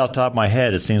 Right off the top of my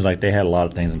head, it seems like they had a lot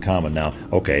of things in common. Now,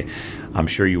 okay, I'm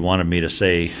sure you wanted me to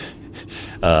say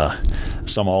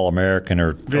some All-American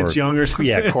or Vince Young or something.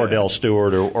 Yeah, Cordell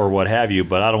Stewart or what have you,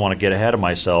 but I don't want to get ahead of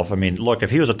myself. I mean, look, if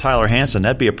he was a Tyler Hansen,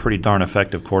 that'd be a pretty darn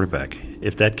effective quarterback.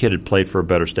 If that kid had played for a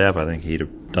better staff, I think he'd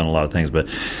have done a lot of things. But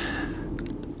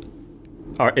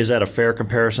is that a fair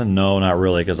comparison? No, not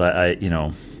really, because I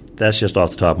that's just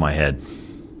off the top of my head.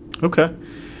 Okay.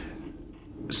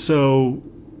 So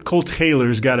Cole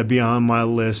Taylor's got to be on my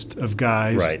list of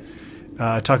guys.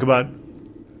 Right. Talk about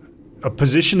a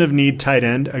position of need tight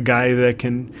end, a guy that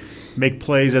can make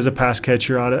plays as a pass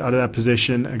catcher out of that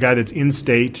position, a guy that's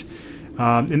in-state.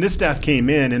 And this staff came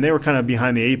in, and they were kind of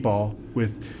behind the 8 ball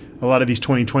with a lot of these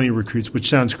 2020 recruits, which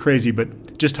sounds crazy,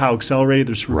 but just how accelerated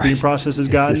this recruiting process has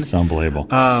gotten. It's unbelievable.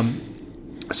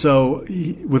 So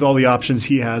with all the options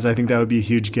he has, I think that would be a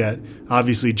huge get.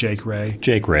 Obviously, Jake Ray.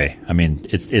 Jake Ray. I mean,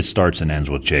 it starts and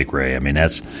ends with Jake Ray. I mean,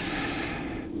 that's –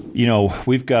 you know,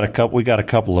 we got a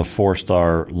couple of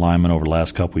 4-star linemen over the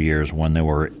last couple of years when there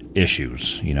were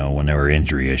issues, you know, when there were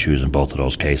injury issues in both of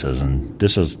those cases. And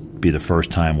this will be the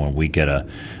first time when we get a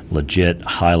legit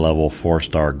high-level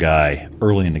 4-star guy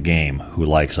early in the game who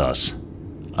likes us.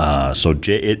 So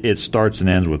it starts and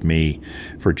ends with me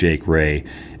for Jake Ray.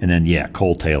 And then, yeah,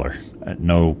 Cole Taylor.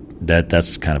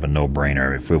 That's kind of a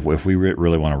no-brainer. If we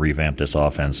really want to revamp this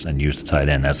offense and use the tight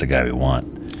end, that's the guy we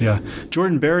want. Yeah.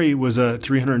 Jordan Berry was a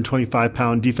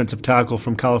 325-pound defensive tackle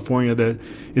from California that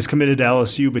is committed to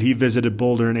LSU, but he visited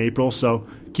Boulder in April, so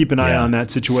keep an eye on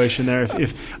that situation there.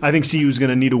 If I think CU is going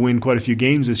to need to win quite a few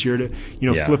games this year to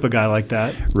flip a guy like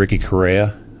that. Ricky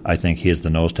Correa, I think he is the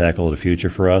nose tackle of the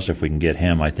future for us. If we can get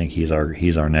him, I think he's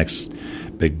our next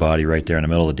big body right there in the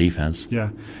middle of the defense. Yeah.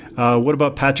 What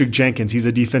about Patrick Jenkins? He's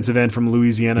a defensive end from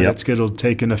Louisiana that's scheduled to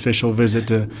take an official visit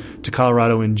to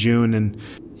Colorado in June. And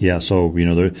yeah, so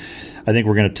I think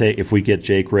we're going to take, if we get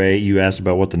Jake Ray. You asked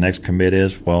about what the next commit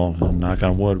is. Well, knock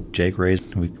on wood, Jake Ray.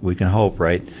 We can hope,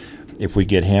 right? If we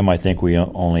get him, I think we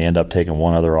only end up taking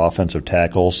one other offensive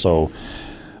tackle. So,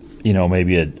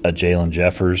 maybe a Jalen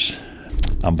Jeffers.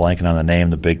 I'm blanking on the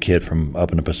name. The big kid from up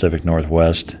in the Pacific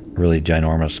Northwest, really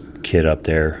ginormous kid up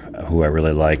there who I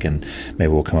really like, and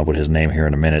maybe we'll come up with his name here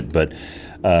in a minute. But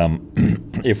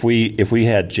if we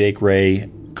had Jake Ray,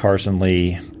 Carson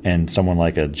Lee, and someone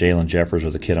like a Jalen Jeffers or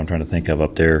the kid I'm trying to think of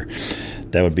up there,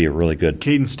 that would be a really good.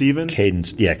 Caden Stephen?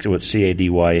 With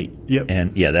C-A-D-Y. Yep.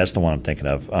 And, that's the one I'm thinking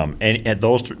of. And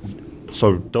those two,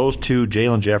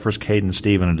 Jalen Jeffers, Caden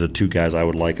Stephen, are the two guys I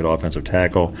would like at offensive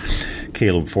tackle.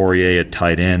 Caleb Fourier at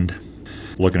tight end.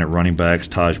 Looking at running backs,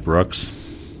 Taj Brooks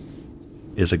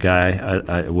is a guy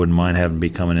I wouldn't mind having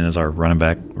be coming in as our running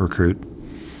back recruit.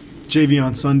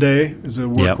 Javion Sunday is a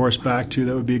workhorse back, too.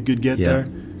 That would be a good get there.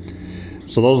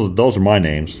 So those are my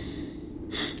names.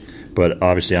 But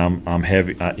obviously I'm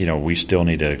heavy. We still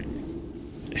need a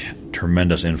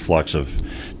tremendous influx of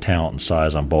talent and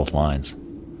size on both lines.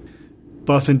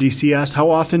 Buff in DC asked, how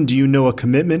often do you know a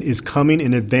commitment is coming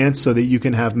in advance so that you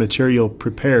can have material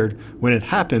prepared when it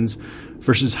happens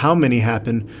versus how many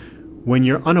happen when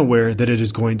you're unaware that it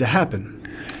is going to happen?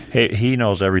 He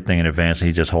knows everything in advance, and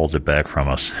he just holds it back from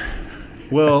us.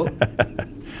 Well,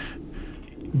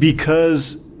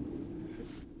 because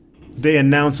they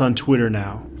announce on Twitter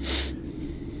now,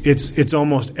 it's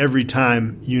almost every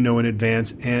time you know in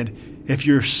advance. And if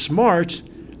you're smart,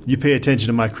 you pay attention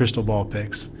to my crystal ball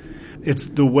picks. It's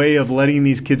the way of letting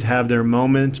these kids have their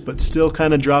moment, but still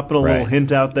kind of dropping a little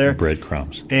hint out there.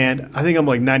 Breadcrumbs. And I think I'm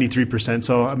like 93%.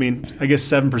 So, I mean, I guess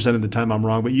 7% of the time I'm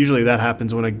wrong. But usually that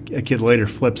happens when a kid later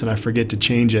flips and I forget to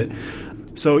change it.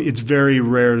 So it's very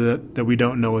rare that we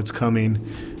don't know what's coming.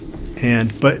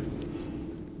 But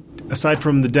aside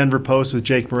from the Denver Post with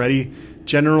Jake Moretti,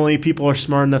 generally people are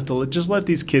smart enough to just let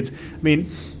these kids. I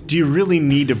mean, do you really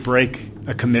need to break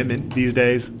a commitment these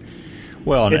days?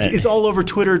 Well, it's all over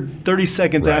Twitter 30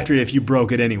 seconds after if you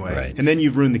broke it anyway. Right. And then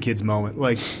you've ruined the kid's moment.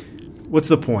 Like, what's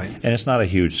the point? And it's not a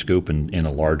huge scoop in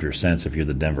a larger sense if you're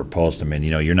the Denver Post. I mean,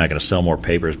 you're not going to sell more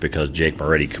papers because Jake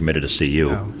Moretti committed to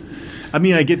CU. No. I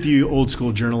mean, I get the old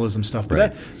school journalism stuff,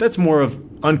 but that's more of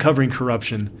uncovering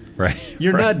corruption. Right.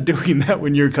 You're not doing that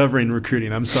when you're covering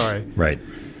recruiting. I'm sorry. Right.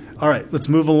 All right, let's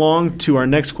move along to our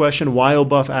next question. Wild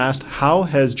Buff asked, how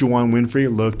has Juwann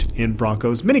Winfrey looked in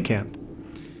Broncos minicamp?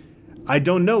 I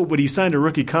don't know, but he signed a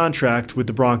rookie contract with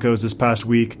the Broncos this past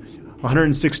week.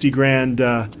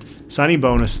 $160,000 signing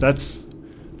bonus. That's a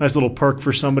nice little perk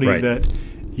for somebody that,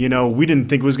 we didn't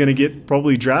think was going to get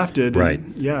probably drafted. Right.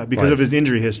 And, because of his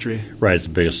injury history. Right. It's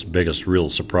the biggest real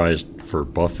surprise for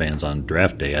Buff fans on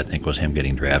draft day, I think, was him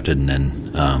getting drafted. And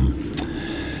then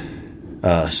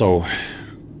so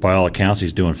by all accounts,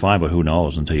 he's doing fine, but who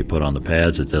knows until you put on the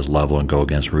pads at this level and go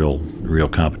against real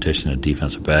competition at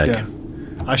defensive back. Yeah.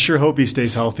 I sure hope he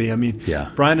stays healthy. I mean,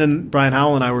 Brian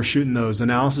Howell and I were shooting those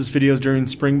analysis videos during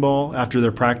spring ball after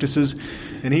their practices,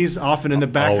 and he's often in the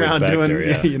background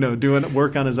doing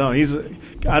work on his own.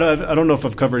 I don't know if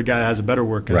I've covered a guy that has a better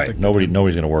work ethic. Right.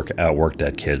 Nobody's going to outwork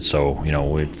that kid. So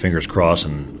we fingers crossed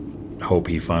and hope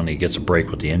he finally gets a break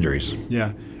with the injuries.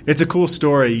 Yeah, it's a cool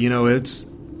story. It's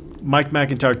Mike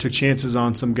McIntyre took chances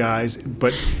on some guys,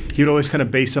 but he would always kind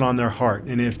of base it on their heart,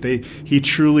 and if he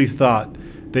truly thought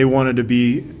they wanted to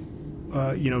be,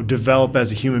 develop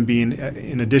as a human being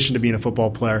in addition to being a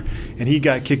football player. And he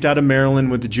got kicked out of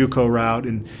Maryland with the JUCO route,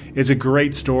 and it's a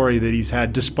great story that he's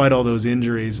had despite all those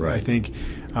injuries. Right. I think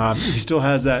he still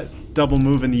has that double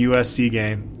move in the USC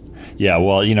game. Yeah,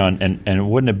 well, and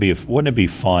wouldn't it be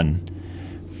fun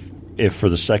if for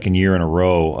the second year in a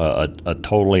row a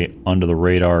totally under the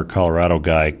radar Colorado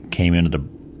guy came into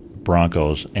the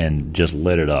Broncos and just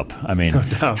lit it up. I mean,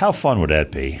 how fun would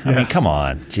that be? I mean, come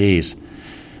on, jeez.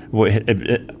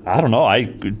 I don't know.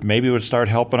 Maybe it would start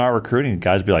helping our recruiting.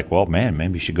 Guys would be like, well, man,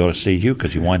 maybe you should go to CU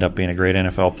because you wind up being a great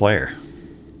NFL player.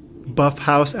 Buff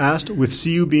House asked, with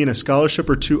CU being a scholarship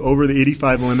or two over the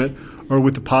 85 limit, or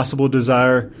with the possible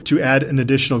desire to add an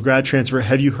additional grad transfer,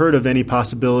 have you heard of any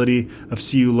possibility of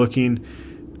CU looking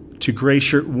to gray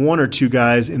shirt one or two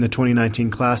guys in the 2019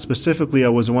 class? Specifically, I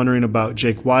was wondering about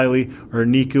Jake Wiley or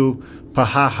Niku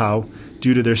Pahahau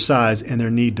due to their size and their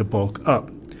need to bulk up.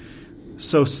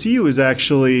 So CU is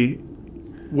actually,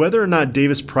 whether or not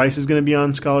Davis Price is going to be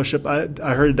on scholarship, I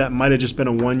heard that might have just been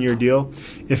a one-year deal.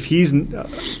 If he's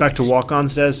back to walk-on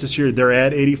status this year, they're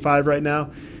at 85 right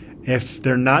now. If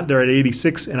they're not, they're at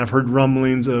 86, and I've heard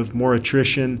rumblings of more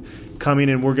attrition coming,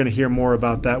 and we're going to hear more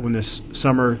about that when this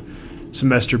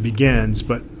semester begins.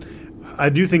 But I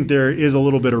do think there is a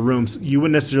little bit of room. You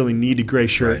wouldn't necessarily need a gray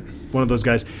shirt, one of those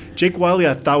guys. Jake Wiley,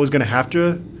 I thought was going to have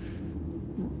to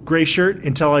gray shirt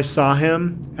until I saw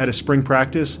him at a spring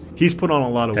practice. He's put on a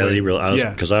lot of weight.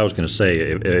 Because I was going to say,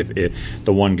 if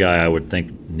the one guy I would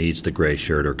think needs the gray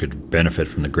shirt or could benefit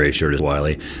from the gray shirt is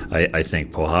Wiley. I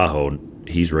think Pohaho,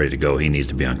 he's ready to go. He needs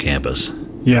to be on campus.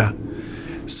 Yeah.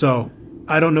 So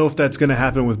I don't know if that's going to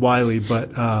happen with Wiley,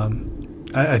 but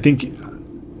I think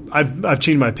I've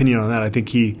changed my opinion on that. I think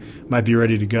he might be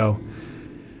ready to go.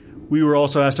 We were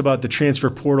also asked about the transfer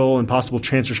portal and possible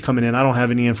transfers coming in. I don't have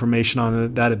any information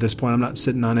on that at this point. I'm not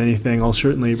sitting on anything. I'll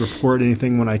certainly report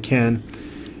anything when I can.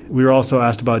 We were also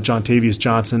asked about Jontavius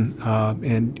Johnson,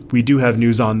 and we do have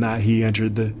news on that. He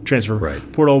entered the transfer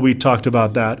portal. We talked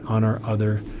about that on our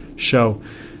other show.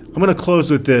 I'm going to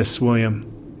close with this, William.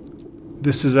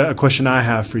 This is a question I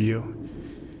have for you.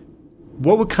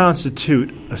 What would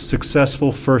constitute a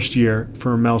successful first year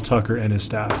for Mel Tucker and his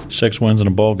staff? 6 wins in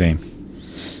a bowl game.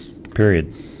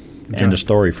 Period. Okay. End of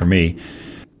story for me.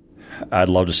 I'd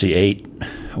love to see 8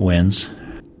 wins.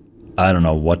 I don't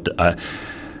know what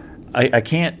I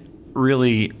can't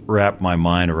really wrap my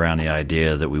mind around the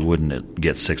idea that we wouldn't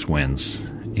get 6 wins.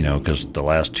 because the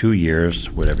last 2 years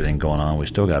with everything going on, we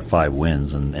still got 5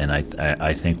 wins, and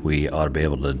I think we ought to be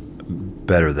able to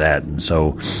better that. And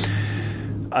so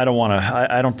I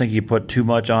don't think you put too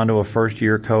much onto a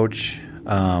first-year coach.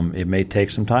 It may take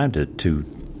some time to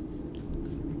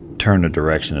turn the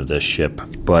direction of this ship.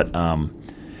 But,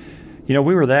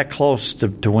 we were that close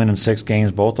to winning 6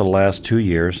 games both of the last 2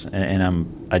 years,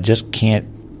 and I just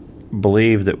can't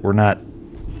believe that we're not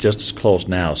just as close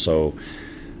now. So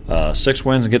 6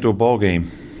 wins and get to a bowl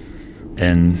game,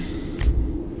 and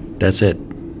that's it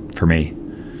for me.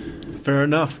 Fair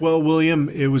enough. Well, William,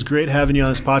 it was great having you on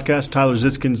this podcast. Tyler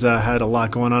Zitskin's had a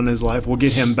lot going on in his life. We'll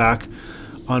get him back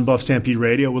on Buff Stampede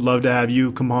Radio. Would love to have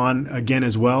you come on again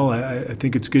as well. I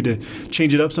think it's good to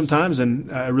change it up sometimes,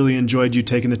 and I really enjoyed you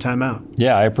taking the time out.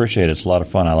 Yeah, I appreciate it. It's a lot of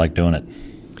fun. I like doing it.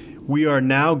 We are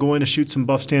now going to shoot some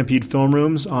Buff Stampede film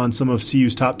rooms on some of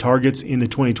CU's top targets in the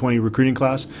 2020 recruiting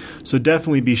class, so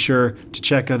definitely be sure to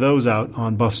check those out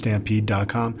on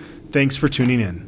buffstampede.com. Thanks for tuning in.